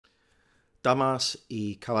Damas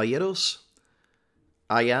y caballeros,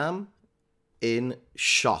 I am in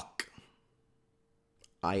shock.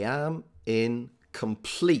 I am in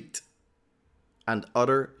complete and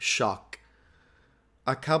utter shock.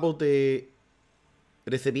 Acabo de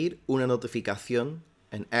recibir una notificación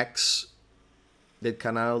en X del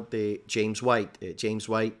canal de James White. James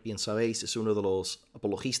White, bien sabéis, es uno de los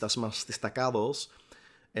apologistas más destacados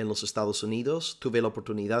en los Estados Unidos. Tuve la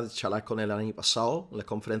oportunidad de charlar con él el año pasado en la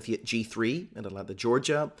conferencia G3 en Atlanta,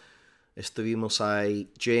 Georgia. Estuvimos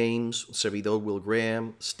ahí James, un servidor Will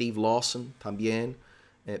Graham, Steve Lawson también,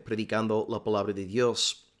 predicando la palabra de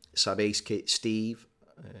Dios. Sabéis que Steve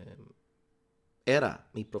era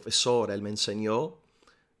mi profesor. Él me enseñó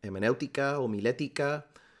hermenéutica, homilética,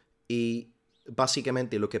 y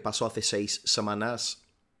básicamente lo que pasó hace 6 semanas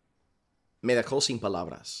me dejó sin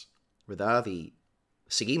palabras, ¿verdad? Y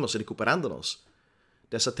seguimos recuperándonos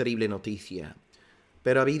de esa terrible noticia.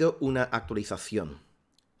 Pero ha habido una actualización.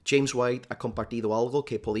 James White ha compartido algo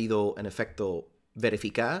que he podido, en efecto,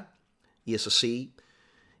 verificar, y es así.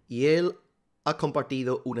 Y él ha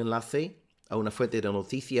compartido un enlace a una fuente de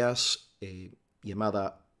noticias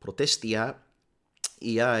llamada Protestia,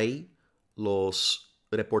 y ahí los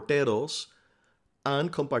reporteros han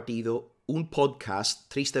compartido un podcast.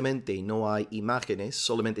 Tristemente no hay imágenes,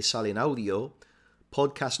 solamente sale en audio.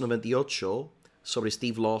 Podcast 98 sobre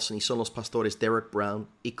Steve Lawson, y son los pastores Derek Brown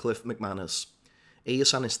y Cliff McManus.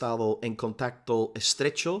 Ellos han estado en contacto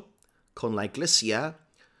estrecho con la iglesia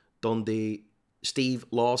donde Steve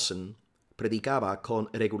Lawson predicaba con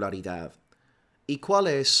regularidad. ¿Y cuál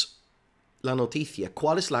es la noticia?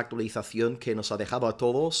 ¿Cuál es la actualización que nos ha dejado a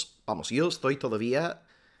todos? Vamos, yo estoy todavía...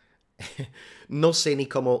 no sé ni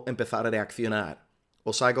cómo empezar a reaccionar.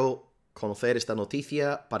 Os hago conocer esta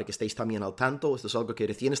noticia para que estéis también al tanto. Esto es algo que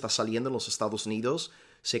recién está saliendo en los Estados Unidos.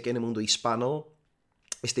 Sé que en el mundo hispano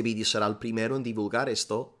este vídeo será el primero en divulgar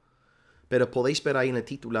esto, pero podéis ver ahí en el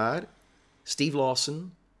titular: Steve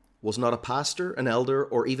Lawson was not a pastor, an elder,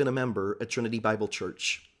 or even a member at Trinity Bible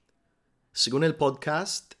Church. Según el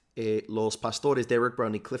podcast, los pastores Derek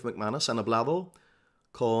Brown y Cliff McManus han hablado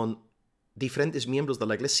con diferentes miembros de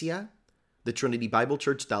la iglesia de Trinity Bible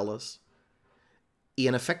Church Dallas, y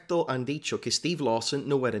en efecto han dicho que Steve Lawson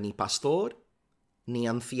no era ni pastor, ni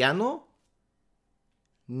anciano,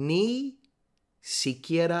 ni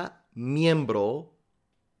siquiera miembro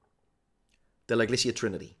de la iglesia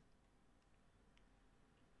Trinity.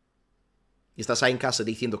 Y estás ahí en casa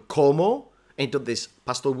diciendo, ¿cómo? Entonces,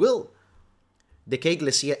 Pastor Will, ¿de qué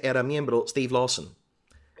iglesia era miembro Steve Lawson?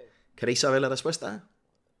 ¿Queréis saber la respuesta?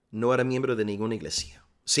 No era miembro de ninguna iglesia.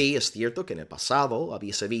 Sí, es cierto que en el pasado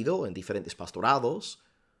había servido en diferentes pastorados,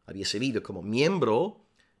 había servido como miembro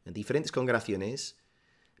en diferentes congregaciones,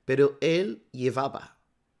 pero él llevaba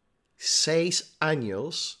 6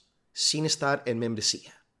 años sin estar en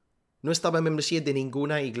membresía. No estaba en membresía de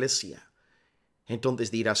ninguna iglesia.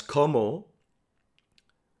 Entonces dirás, ¿cómo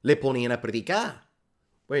le ponían a predicar?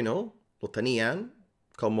 Bueno, lo tenían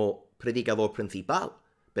como predicador principal,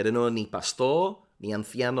 pero no ni pastor, ni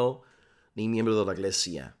anciano, ni miembro de la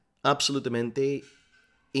iglesia. Absolutamente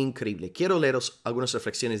increíble. Quiero leeros algunas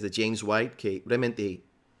reflexiones de James White que realmente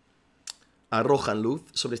arrojan luz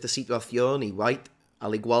sobre esta situación, y White,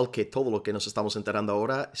 al igual que todo lo que nos estamos enterando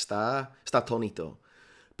ahora, está atónito.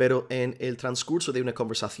 Pero en el transcurso de una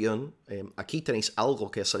conversación, aquí tenéis algo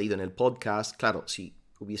que ha salido en el podcast. Claro, si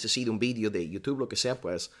hubiese sido un vídeo de YouTube, lo que sea,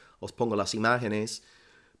 pues os pongo las imágenes.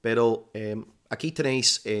 Pero aquí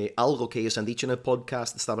tenéis algo que ellos han dicho en el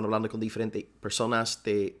podcast. Estaban hablando con diferentes personas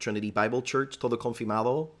de Trinity Bible Church, todo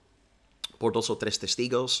confirmado por 2 o 3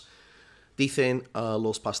 testigos. Dicen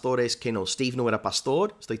los pastores que no, Steve no era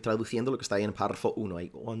pastor. Estoy traduciendo lo que está ahí en el párrafo 1. Hay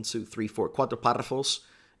 1, 2, 3, 4, 4 párrafos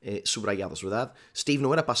subrayados, ¿verdad? Steve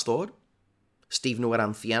no era pastor. Steve no era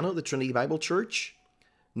anciano de Trinity Bible Church.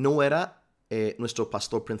 No era nuestro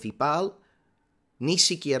pastor principal. Ni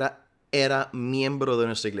siquiera era miembro de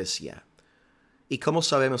nuestra iglesia. ¿Y cómo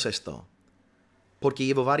sabemos esto? Porque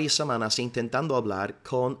llevo varias semanas intentando hablar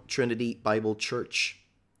con Trinity Bible Church.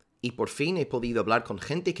 Y por fin he podido hablar con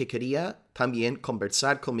gente que quería también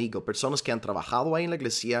conversar conmigo. Personas que han trabajado ahí en la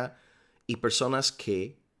iglesia y personas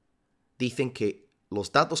que dicen que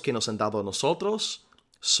los datos que nos han dado a nosotros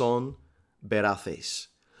son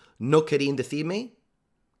veraces. No querían decirme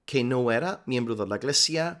que no era miembro de la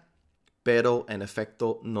iglesia, pero en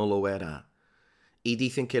efecto no lo era. Y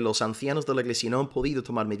dicen que los ancianos de la iglesia no han podido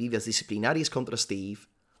tomar medidas disciplinarias contra Steve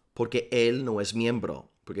porque él no es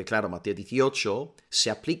miembro. Porque claro, Mateo 18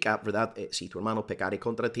 se aplica, ¿verdad? Si tu hermano pecare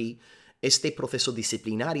contra ti, este proceso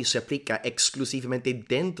disciplinario se aplica exclusivamente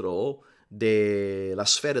dentro de la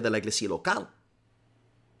esfera de la iglesia local.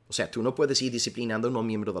 O sea, tú no puedes ir disciplinando a un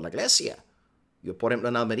miembro de la iglesia. Yo, por ejemplo,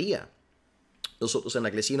 en Almería, nosotros en la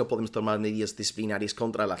iglesia no podemos tomar medidas disciplinarias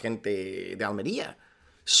contra la gente de Almería,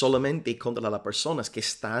 solamente contra las personas que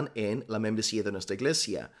están en la membresía de nuestra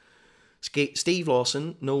iglesia. Es que Steve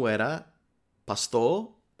Lawson no era pastor,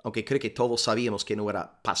 aunque creo que todos sabíamos que no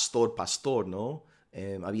era pastor, ¿no?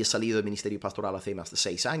 Había salido del ministerio pastoral hace más de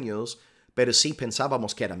 6 años, pero sí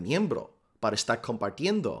pensábamos que era miembro para estar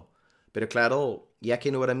compartiendo. Pero claro, ya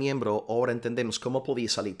que no era miembro, ahora entendemos cómo podía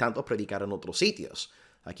salir tanto a predicar en otros sitios.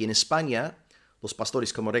 Aquí en España, los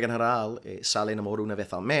pastores como regla general salen a lo mejor una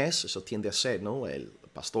vez al mes, eso tiende a ser, ¿no? El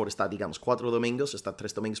pastor está, digamos, 4 domingos, está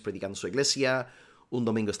 3 domingos predicando en su iglesia, un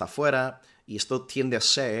domingo está fuera, y esto tiende a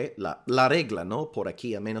ser la regla, ¿no? Por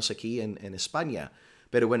aquí, al menos aquí en España.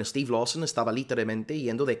 Pero bueno, Steve Lawson estaba literalmente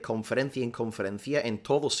yendo de conferencia en conferencia en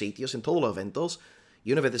todos sitios, en todos los eventos,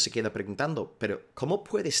 y una vez se queda preguntando, pero ¿cómo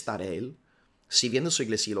puede estar él sirviendo su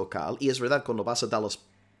iglesia local? Y es verdad, cuando vas a Dallas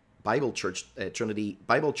Bible Church, Trinity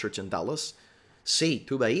Bible Church en Dallas, sí,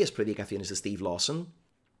 tú veías predicaciones de Steve Lawson,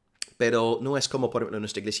 pero no es como, por ejemplo, en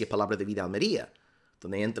nuestra iglesia Palabra de Vida Almería,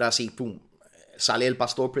 donde entras y pum, sale el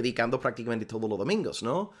pastor predicando prácticamente todos los domingos,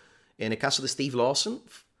 ¿no? En el caso de Steve Lawson,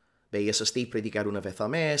 veías a Steve predicar una vez al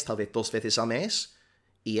mes, tal vez 2 veces al mes,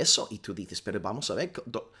 y eso, y tú dices, pero vamos a ver,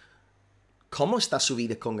 ¿cómo está su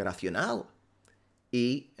vida congregacional?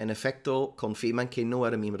 Y, en efecto, confirman que no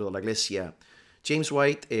era miembro de la iglesia. James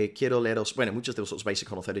White, quiero leeros, bueno, muchos de vosotros vais a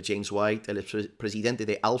conocer a James White, el presidente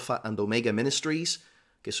de Alpha and Omega Ministries,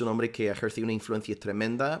 que es un hombre que ejerce una influencia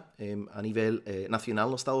tremenda a nivel nacional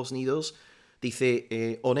en los Estados Unidos.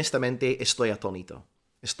 Dice, honestamente, estoy atónito.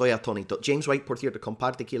 Estoy atónito. James White, por cierto,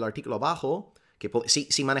 comparte aquí el artículo abajo, que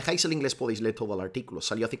si manejáis el inglés podéis leer todo el artículo,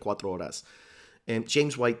 salió hace 4 horas.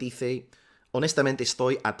 James White dice, honestamente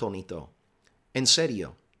estoy atónito. En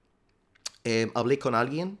serio, hablé con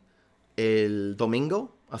alguien el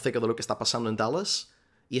domingo acerca de lo que está pasando en Dallas,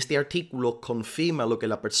 y este artículo confirma lo que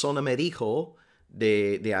la persona me dijo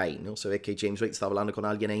de ahí, ¿no? Se ve que James White está hablando con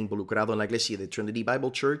alguien involucrado en la iglesia de Trinity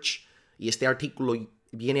Bible Church, y este artículo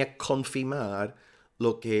viene a confirmar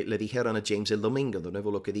lo que le dijeron a James el domingo. De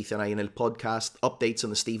nuevo, lo que dicen ahí en el podcast, updates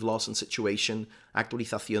on the Steve Lawson situation,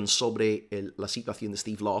 actualización sobre la situación de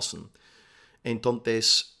Steve Lawson.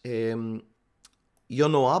 Entonces, yo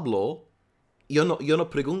no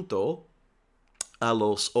pregunto a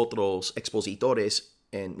los otros expositores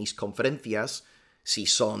en mis conferencias si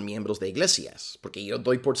son miembros de iglesias, porque yo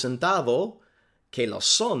doy por sentado que lo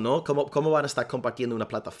son, ¿no? ¿Cómo van a estar compartiendo una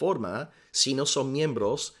plataforma si no son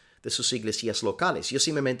miembros de sus iglesias locales? Yo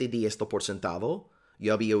simplemente di esto por sentado.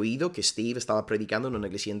 Yo había oído que Steve estaba predicando en una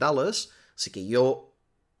iglesia en Dallas, así que yo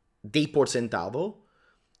di por sentado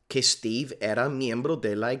que Steve era miembro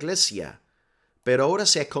de la iglesia. Pero ahora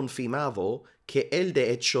se ha confirmado que él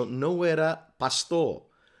de hecho no era pastor,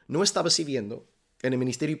 no estaba sirviendo en el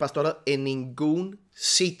ministerio pastoral en ningún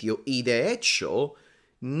sitio, y de hecho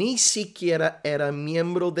ni siquiera era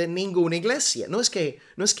miembro de ninguna iglesia. No es que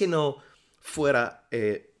no fuera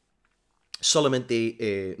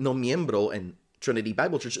solamente no miembro en Trinity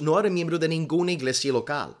Bible Church, no era miembro de ninguna iglesia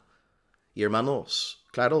local. Y hermanos,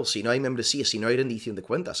 claro, si no hay membresía, si no hay rendición de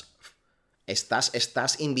cuentas,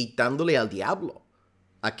 estás invitándole al diablo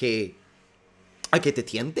a que te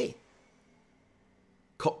tiente.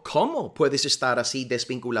 ¿Cómo puedes estar así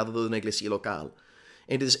desvinculado de una iglesia local?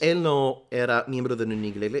 Entonces, él no era miembro de una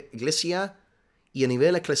iglesia y a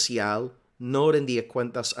nivel eclesial no rendía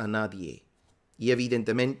cuentas a nadie. Y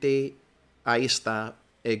evidentemente, ahí está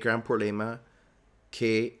el gran problema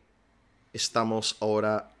que estamos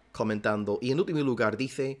ahora comentando. Y en último lugar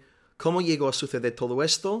dice, ¿cómo llegó a suceder todo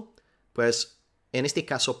esto? Pues, en este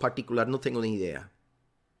caso particular no tengo ni idea.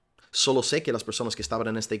 Solo sé que las personas que estaban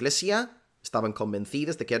en esta iglesia estaban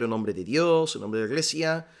convencidas de que era un hombre de Dios, un hombre de la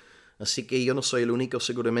iglesia. Así que yo no soy el único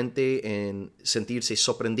seguramente en sentirse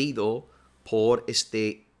sorprendido por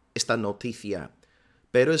esta noticia.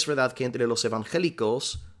 Pero es verdad que entre los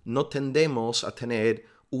evangélicos no tendemos a tener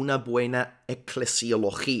una buena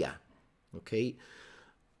eclesiología. ¿Okay?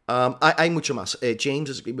 Hay mucho más. James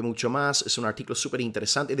escribe mucho más. Es un artículo súper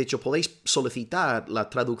interesante. De hecho, podéis solicitar la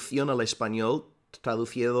traducción al español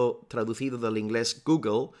traducido del inglés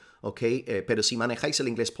Google, ¿ok? Pero si manejáis el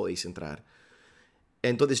inglés podéis entrar.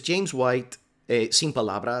 Entonces, James White, sin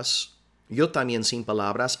palabras, yo también sin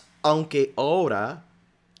palabras, aunque ahora,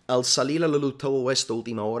 al salir a la luz todo esto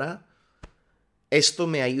última hora, esto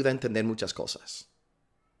me ayuda a entender muchas cosas.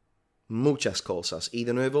 Muchas cosas. Y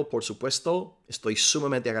de nuevo, por supuesto, estoy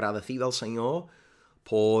sumamente agradecido al Señor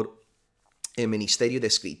por el ministerio de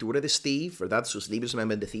escritura de Steve, ¿verdad? Sus libros me han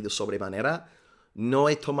bendecido sobremanera. No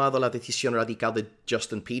he tomado la decisión radical de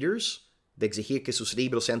Justin Peters de exigir que sus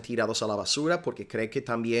libros sean tirados a la basura porque cree que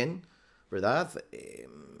también, ¿verdad?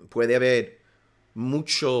 Puede haber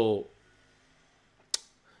mucho...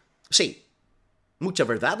 Sí, mucha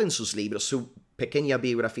verdad en sus libros. Su pequeña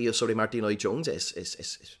biografía sobre Martin Lloyd-Jones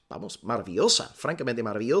es, vamos, maravillosa, francamente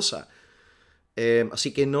maravillosa.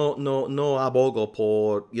 Así que no abogo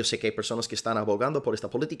por... Yo sé que hay personas que están abogando por esta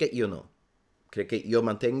política, yo no. Creo que yo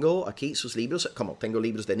mantengo aquí sus libros, como tengo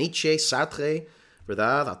libros de Nietzsche, Sartre,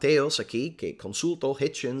 ¿verdad? Ateos aquí, que consulto,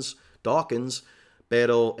 Hitchens, Dawkins,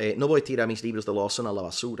 pero no voy a tirar mis libros de Lawson a la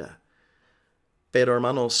basura. Pero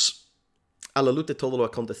hermanos, a la luz de todo lo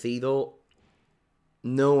acontecido,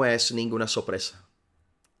 no es ninguna sorpresa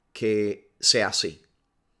que sea así.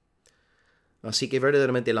 Así que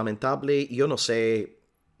verdaderamente lamentable. Yo no sé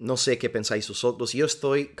qué pensáis vosotros. Yo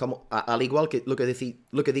estoy como, al igual que lo que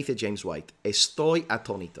dice James White, estoy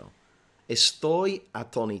atónito. Estoy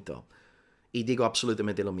atónito. Y digo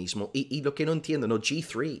absolutamente lo mismo. Y lo que no entiendo, no,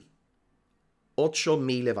 G3.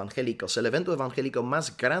 8,000 evangélicos. El evento evangélico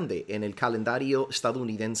más grande en el calendario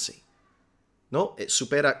estadounidense. ¿No?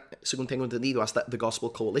 Supera, según tengo entendido, hasta The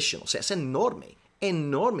Gospel Coalition. O sea, es enorme.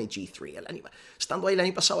 Enorme G3. Estando ahí el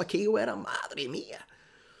año pasado aquí, yo era, madre mía.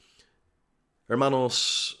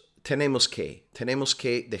 Hermanos, tenemos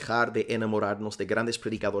que dejar de enamorarnos de grandes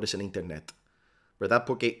predicadores en Internet. ¿Verdad?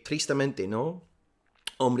 Porque tristemente, ¿no?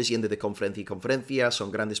 Hombres yendo de conferencia en conferencia,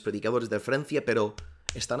 son grandes predicadores de Francia, pero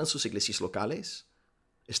 ¿están en sus iglesias locales?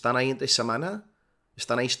 ¿Están ahí entre semana?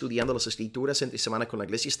 ¿Están ahí estudiando las escrituras entre semana con la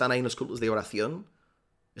iglesia? ¿Están ahí en los cultos de oración?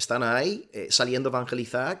 ¿Están ahí saliendo a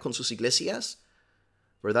evangelizar con sus iglesias?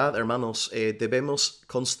 ¿Verdad, hermanos? Debemos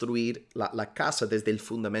construir la casa desde el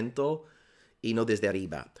fundamento y no desde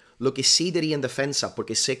arriba. Lo que sí diría en defensa,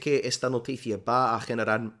 porque sé que esta noticia va a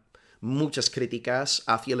generar muchas críticas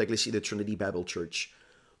hacia la iglesia de Trinity Bible Church.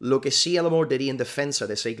 Lo que sí a lo mejor diría en defensa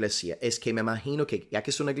de esa iglesia es que me imagino que, ya que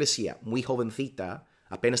es una iglesia muy jovencita,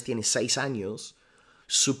 apenas tiene 6 años,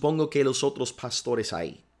 supongo que los otros pastores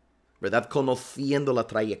ahí, ¿verdad? Conociendo la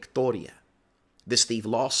trayectoria de Steve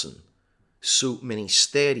Lawson, su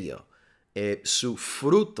ministerio, su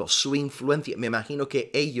fruto, su influencia. Me imagino que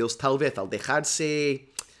ellos tal vez al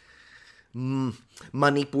dejarse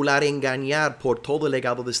manipular, engañar por todo el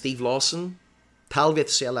legado de Steve Lawson, tal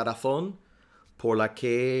vez sea la razón por la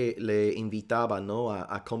que le invitaban, ¿no?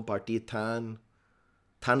 a compartir tan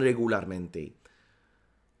regularmente.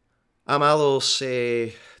 Amados,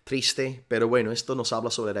 triste, pero bueno, esto nos habla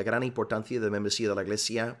sobre la gran importancia de la membresía de la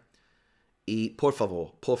iglesia. Y por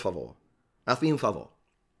favor, hazme un favor.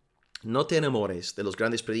 No te enamores de los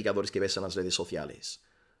grandes predicadores que ves en las redes sociales.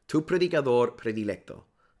 Tu predicador predilecto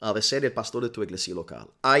ha de ser el pastor de tu iglesia local.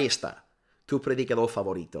 Ahí está, tu predicador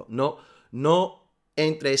favorito. No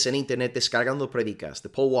entres en internet descargando predicas de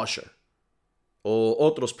Paul Washer o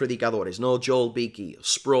otros predicadores, no Joel Beakey,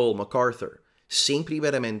 Sproul, MacArthur, sin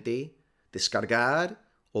primeramente descargar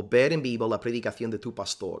o ver en vivo la predicación de tu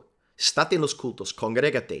pastor. Estate en los cultos,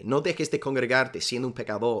 congrégate, no dejes de congregarte siendo un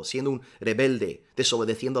pecador, siendo un rebelde,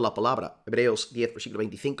 desobedeciendo la palabra. Hebreos 10, versículo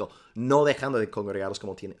 25, no dejando de congregaros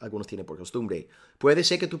como algunos tienen por costumbre. Puede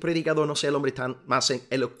ser que tu predicador no sea el hombre más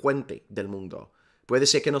elocuente del mundo. Puede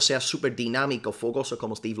ser que no sea súper dinámico, fogoso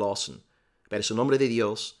como Steve Lawson, pero es un hombre de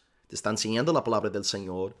Dios, te está enseñando la palabra del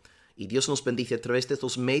Señor, y Dios nos bendice a través de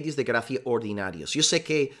estos medios de gracia ordinarios. Yo sé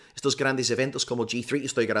que estos grandes eventos como G3,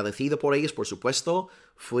 estoy agradecido por ellos, por supuesto.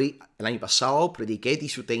 Fui el año pasado, prediqué,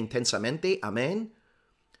 disfruté intensamente, amén.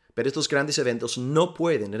 Pero estos grandes eventos no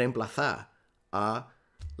pueden reemplazar a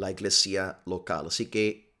la iglesia local. Así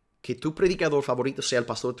que tu predicador favorito sea el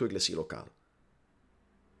pastor de tu iglesia local.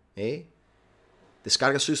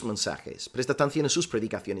 Descarga sus mensajes, presta atención a sus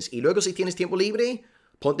predicaciones. Y luego, si tienes tiempo libre,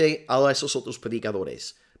 ponte a esos otros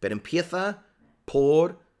predicadores. Pero empieza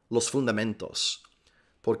por los fundamentos.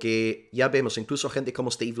 Porque ya vemos incluso gente como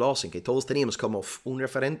Steve Lawson, que todos teníamos como un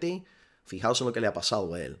referente. Fijaos en lo que le ha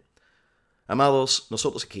pasado a él. Amados,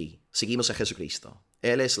 nosotros aquí seguimos a Jesucristo.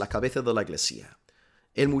 Él es la cabeza de la iglesia.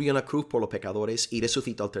 Él murió en la cruz por los pecadores y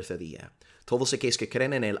resucitó al tercer día. Todos aquellos que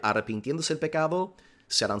creen en Él, arrepintiéndose del pecado,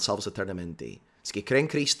 serán salvos eternamente. Si que creen en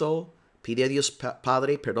Cristo, pide a Dios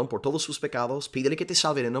Padre perdón por todos sus pecados, pídele que te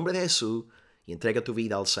salve en el nombre de Jesús y entrega tu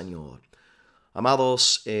vida al Señor.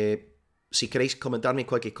 Amados, si queréis comentarme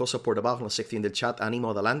cualquier cosa por debajo en la sección del chat,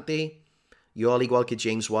 ánimo, adelante. Yo, al igual que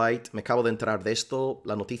James White, me acabo de enterar de esto.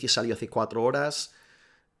 La noticia salió hace 4 horas.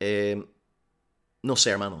 No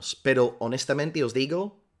sé, hermanos, pero honestamente os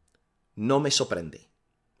digo, no me sorprende.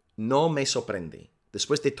 No me sorprende.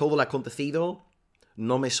 Después de todo lo acontecido,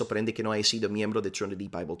 no me sorprende que no haya sido miembro de Trinity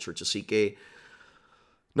Bible Church. Así que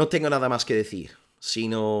no tengo nada más que decir.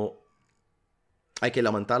 sino hay que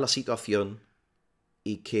lamentar la situación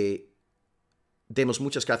y que demos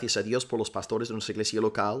muchas gracias a Dios por los pastores de nuestra iglesia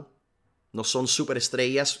local. No son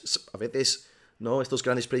superestrellas, a veces, ¿no? Estos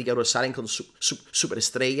grandes predicadores salen con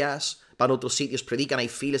superestrellas, van a otros sitios, predican, hay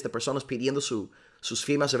filas de personas pidiendo sus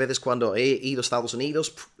firmas. A veces cuando he ido a Estados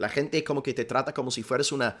Unidos, la gente como que te trata como si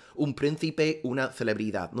fueras un príncipe, una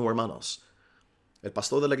celebridad. No, hermanos. El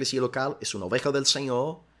pastor de la iglesia local es una oveja del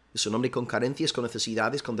Señor, es un hombre con carencias, con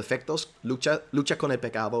necesidades, con defectos, lucha con el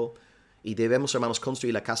pecado, y debemos, hermanos,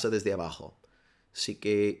 construir la casa desde abajo. Así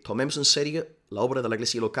que tomemos en serio la obra de la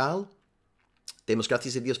iglesia local. Demos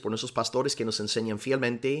gracias a Dios por nuestros pastores que nos enseñan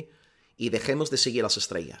fielmente y dejemos de seguir las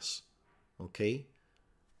estrellas. ¿Ok?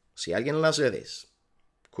 Si alguien en las redes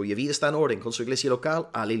cuya vida está en orden con su iglesia local,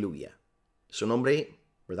 aleluya. Es un hombre,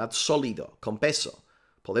 ¿verdad? Sólido, con peso.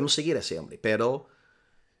 Podemos seguir a ese hombre, pero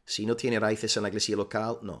si no tiene raíces en la iglesia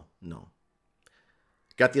local, no.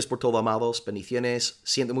 Gracias por todo, amados. Bendiciones.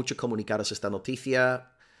 Siento mucho comunicaros esta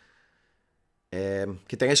noticia.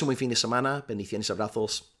 Que tengáis un buen fin de semana. Bendiciones,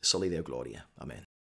 abrazos, salud y gloria. Amén.